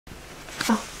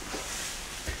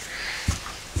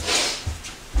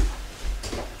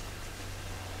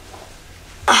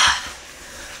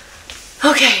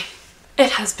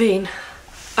It has been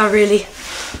a really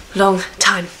long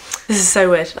time. This is so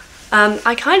weird.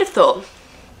 I kind of thought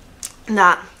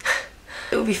that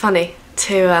it would be funny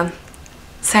to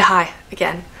say hi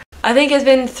again. I think it's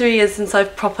been 3 years since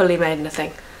I've properly made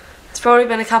anything. There's probably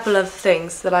been a couple of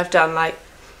things that I've done, like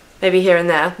maybe here and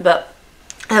there, but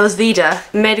there was Vida.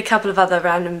 Made a couple of other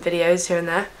random videos here and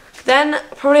there. Then,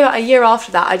 probably about a year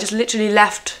after that, I just literally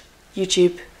left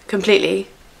YouTube completely.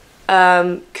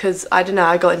 Because, I don't know,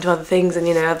 I got into other things and,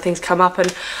 you know, other things come up and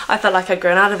I felt like I'd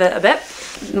grown out of it a bit.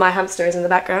 My hamster is in the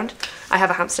background. I have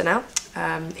a hamster now.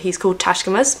 He's called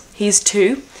Tashkamas. He's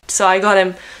 2. So I got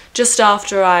him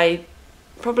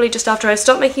probably just after I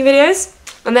stopped making videos.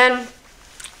 And then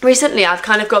recently I've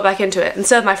kind of got back into it, and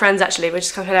so have my friends actually, which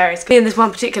is kind of hilarious. Me and this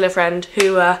one particular friend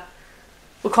who were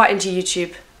quite into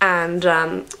YouTube, and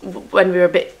when we were a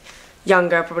bit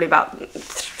younger, probably about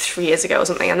 3 years ago or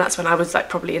something, and that's when I was like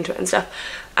probably into it and stuff.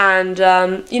 And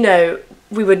you know,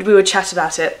 we would chat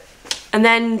about it, and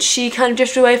then she kind of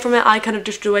drifted away from it, I kind of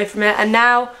drifted away from it, and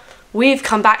now we've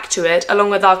come back to it along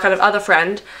with our kind of other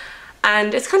friend.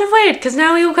 And it's kind of weird because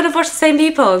now we all kind of watch the same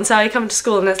people, and so I come to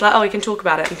school and it's like, oh, we can talk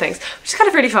about it and things, which is kind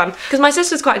of really fun. Because my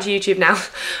sister's quite into YouTube now,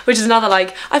 which is another,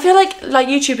 like, I feel like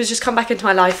YouTube has just come back into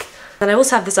my life. And I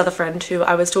also have this other friend who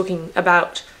I was talking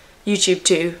about YouTube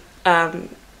to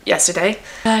yesterday.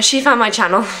 She found my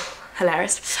channel,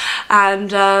 hilarious, and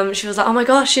she was like, oh my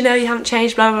gosh, you know, you haven't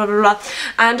changed, blah blah blah blah.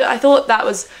 And I thought that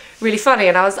was really funny,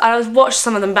 and I was watched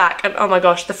some of them back, and oh my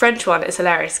gosh, the French one is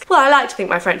hilarious. Well, I like to think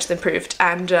my French has improved,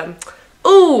 and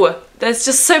ooh, there's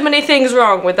just so many things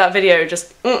wrong with that video,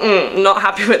 just not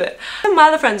happy with it. And my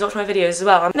other friends watch my videos as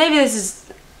well, and maybe this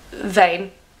is vain,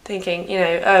 thinking, you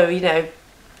know, oh, you know,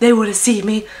 they want to see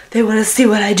me, they want to see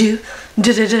what I do,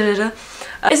 da da da da da.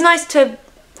 It's nice to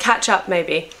catch up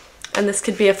maybe, and this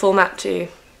could be a format to,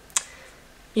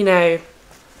 you know,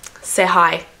 say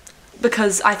hi.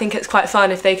 Because I think it's quite fun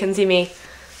if they can see me.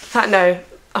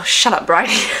 Oh, shut up,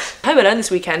 Bridie. Home alone this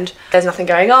weekend. There's nothing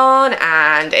going on,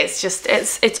 and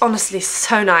it's honestly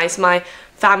so nice. My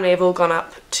family have all gone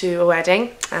up to a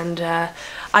wedding, and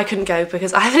I couldn't go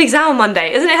because I have an exam on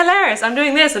Monday. Isn't it hilarious? I'm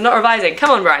doing this and not revising. Come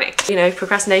on, Bridie. You know,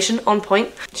 procrastination on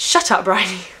point. Shut up,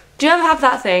 Bridie. Do you ever have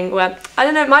that thing where, I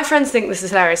don't know, my friends think this is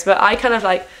hilarious, but I kind of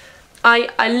like,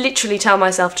 I literally tell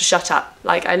myself to shut up.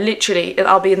 Like,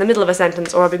 I'll be in the middle of a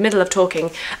sentence or I'll be in the middle of talking,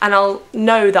 and I'll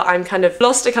know that I'm kind of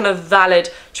lost a kind of valid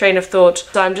train of thought,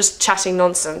 so I'm just chatting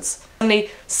nonsense. Suddenly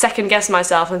second guess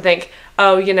myself and think,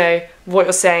 oh, you know, what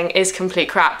you're saying is complete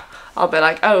crap. I'll be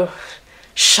like, oh,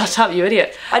 shut up, you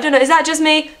idiot. I don't know, is that just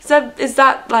me? Is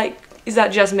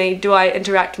that just me? Do I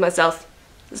interact with myself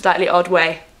in a slightly odd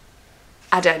way?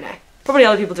 I don't know. Probably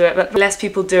other people do it, but less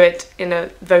people do it in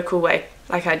a vocal way,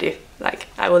 like I do. Like,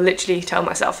 I will literally tell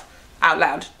myself out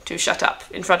loud to shut up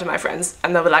in front of my friends,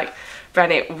 and they'll be like,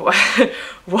 Brenny,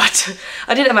 what?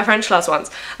 I did it in my French class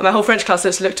once, and my whole French class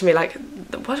just looked at me like,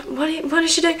 what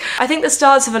is she doing? I think the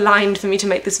stars have aligned for me to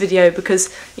make this video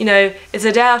because, you know, it's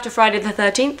the day after Friday the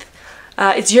 13th.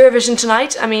 It's Eurovision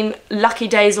tonight. I mean, lucky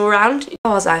days all round.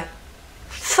 How was I?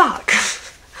 Fuck.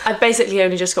 I basically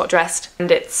only just got dressed,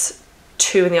 and it's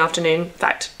 2 in the afternoon. In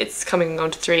fact, it's coming on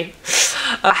to 3.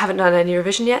 I haven't done any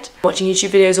revision yet. I'm watching YouTube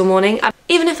videos all morning.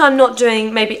 Even if I'm not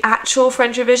doing maybe actual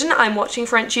French revision, I'm watching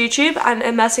French YouTube and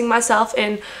immersing myself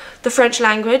in the French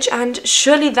language, and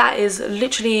surely that is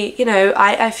literally, you know,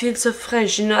 I feel so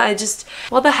French, you know,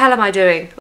 what the hell am I doing?